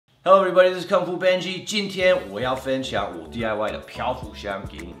Hello everybody， 这是康夫 Benji。今天我要分享我 DIY 的漂浮箱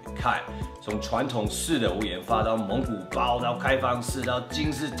给你们看。从传统式的我研发到蒙古包，到开放式，到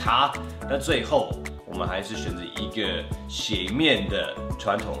金字塔，那最后我们还是选择一个斜面的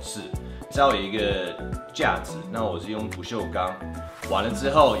传统式。稍微有一个架子，那我是用不锈钢，完了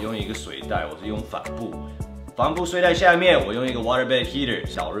之后用一个水袋，我是用帆布。帆布水袋下面我用一个 water bed heater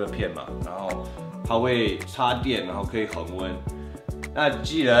小热片嘛，然后它会插电，然后可以恒温。 那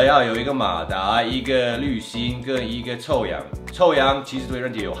记得要有一个马达、一个滤芯跟一个臭氧。臭氧其实对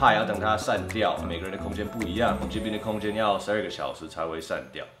人体有害，要等它散掉。每个人的空间不一样，我这边的空间要12个小时才会散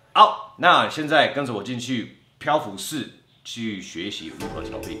掉。好，那现在跟着我进去漂浮室去学习如何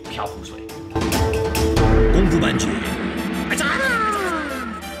调配漂浮水。功夫版权。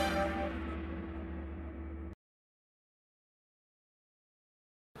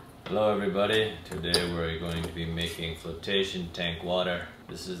Hello everybody, today we're going to be making flotation tank water.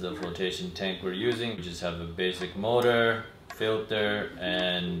 This is the flotation tank we're using. We just have a basic motor, filter,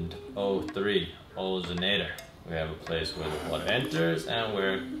 and O3, ozonator. We have a place where the water enters and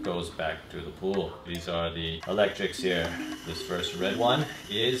where it goes back to the pool. These are the electrics here. This first red one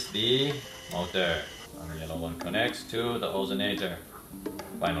is the motor. And the yellow one connects to the ozonator.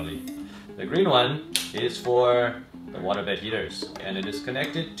 Finally, the green one is for the waterbed heaters, and it is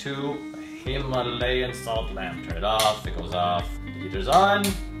connected to a Himalayan salt lamp. Turn it off, it goes off. The heater's on,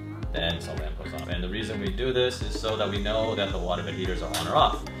 then salt lamp goes off. And the reason we do this is so that we know that the waterbed heaters are on or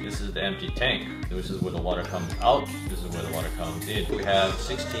off. This is the empty tank. This is where the water comes out. This is where the water comes in. We have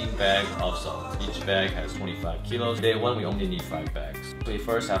 16 bags of salt. Each bag has 25 kilos. Day one, we only need 5 bags. So we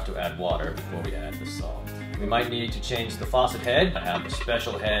first have to add water before we add the salt. We might need to change the faucet head. I have a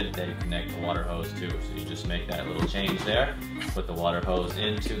special head that you connect the water hose to. So you just make that little change there. Put the water hose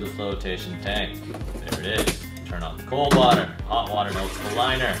into the flotation tank. There it is. Turn on the cold water. Hot water melts the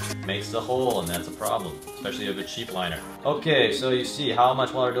liner. Makes the hole, and that's a problem, especially if it's a cheap liner. Okay, so you see, how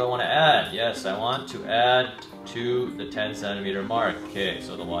much water do I want to add? Yes, I want to add to the 10 centimeter mark. Okay,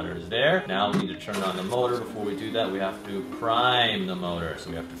 so the water is there. Now we need to turn on the motor. Before we do that, we have to prime the motor.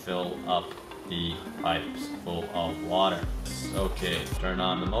 So we have to fill up the pipes full of water. Okay, turn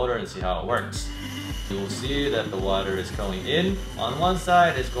on the motor and see how it works. You will see that the water is going in on one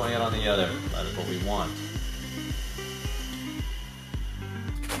side, it's going out on the other. That is what we want.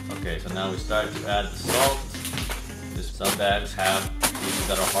 Okay, so now we start to add the salt. Some bags have pieces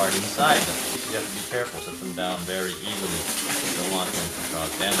that are hard inside them. You have to be careful, set them down very easily. You don't want them to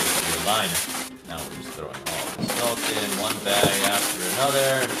cause damage to your liner. Now we're just throwing all the salt in one bag after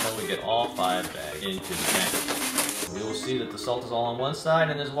another until we get all 5 bags into the tank. We will see that the salt is all on one side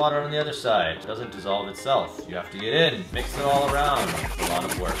and there's water on the other side. It doesn't dissolve itself. You have to get in, mix it all around. It's a lot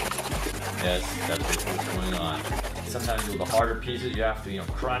of work. Yes, that's what's going on. Sometimes with the harder pieces, you have to,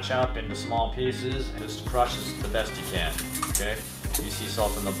 crunch up into small pieces. Just crush as the best you can, okay? If you see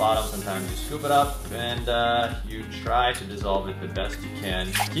salt on the bottom, sometimes you scoop it up and you try to dissolve it the best you can.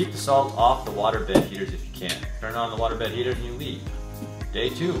 Keep the salt off the waterbed heaters if you can. Turn on the waterbed heaters and you leave. Day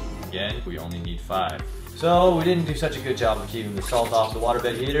 2, again, we only need 5. So we didn't do such a good job of keeping the salt off the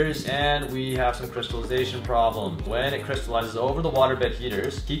waterbed heaters, and we have some crystallization problems. When it crystallizes over the waterbed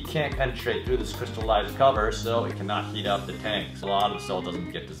heaters, heat can't penetrate through this crystallized cover, so it cannot heat up the tanks. A lot of the salt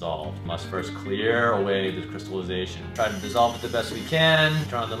doesn't get dissolved. We must first clear away the crystallization. Try to dissolve it the best we can.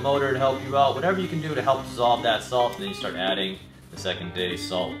 Turn on the motor to help you out. Whatever you can do to help dissolve that salt, and then you start adding the second day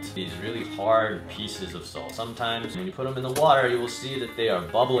salt. These really hard pieces of salt. Sometimes when you put them in the water, you will see that they are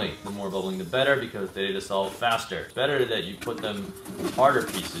bubbling. The more bubbling the better because they dissolve faster. It's better that you put them in harder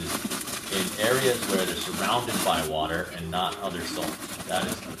pieces in areas where they're surrounded by water and not other salt. That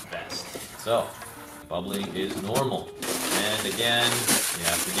is the best. So, bubbling is normal. And again, you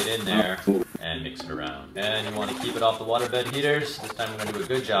have to get in there and mix it around. And you want to keep it off the waterbed heaters. This time we're going to do a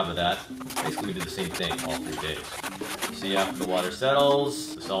good job of that. Basically, we do the same thing all 3 days. See, after the water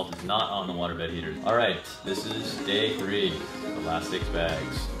settles, the salt is not on the waterbed heaters. Alright, this is day 3, the last 6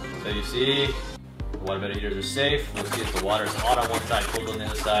 bags. So you see, the waterbed heaters are safe. We'll see if the water is hot on one side, cold on the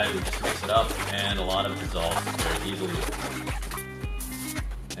other side. We just mix it up, and a lot of it dissolves very easily.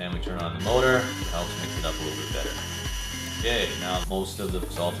 And we turn on the motor, it helps mix it up a little bit better. Okay, now most of the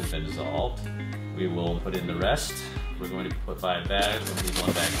salt has been dissolved. We will put in the rest. We're going to put 5 bags, we'll leave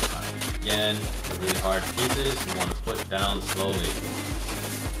 1 bag at a time. Again, the really hard pieces, you want to put down slowly.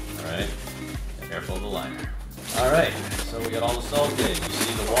 Alright, careful of the liner. Alright, so we got all the salt in. You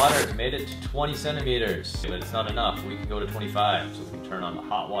see the water has made it to 20 centimeters, but it's not enough. We can go to 25, so we can turn on the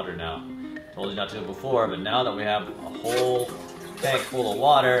hot water now. Told you not to do it before, but now that we have a whole tank full of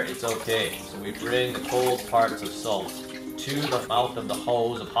water, it's okay. So we bring the cold parts of salt to the mouth of the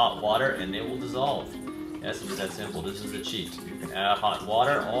hose of hot water and they will dissolve. Yes, it's that simple. This is the cheat. You can add hot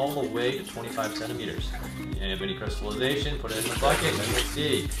water all the way to 25 centimeters. And if you have any crystallization, put it in the bucket and you'll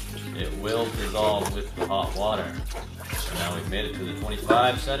see it will dissolve with the hot water. So now we've made it to the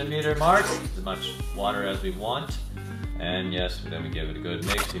 25 centimeter mark, as much water as we want. And yes, then we give it a good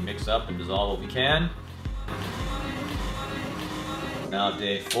mix. We mix up and dissolve what we can. Now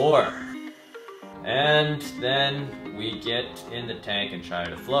day 4. And then we get in the tank and try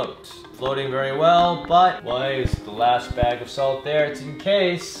to float. Floating very well, but why is the last bag of salt there? It's in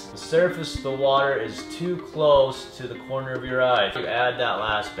case the surface of the water is too close to the corner of your eye. You add that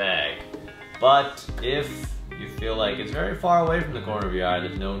last bag. But if you feel like it's very far away from the corner of your eye,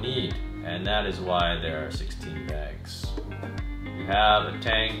 there's no need. And that is why there are 16 bags. You have a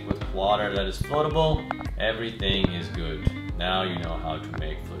tank with water that is floatable, everything is good. Now you know how to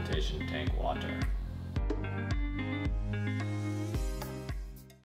make flotation tank water.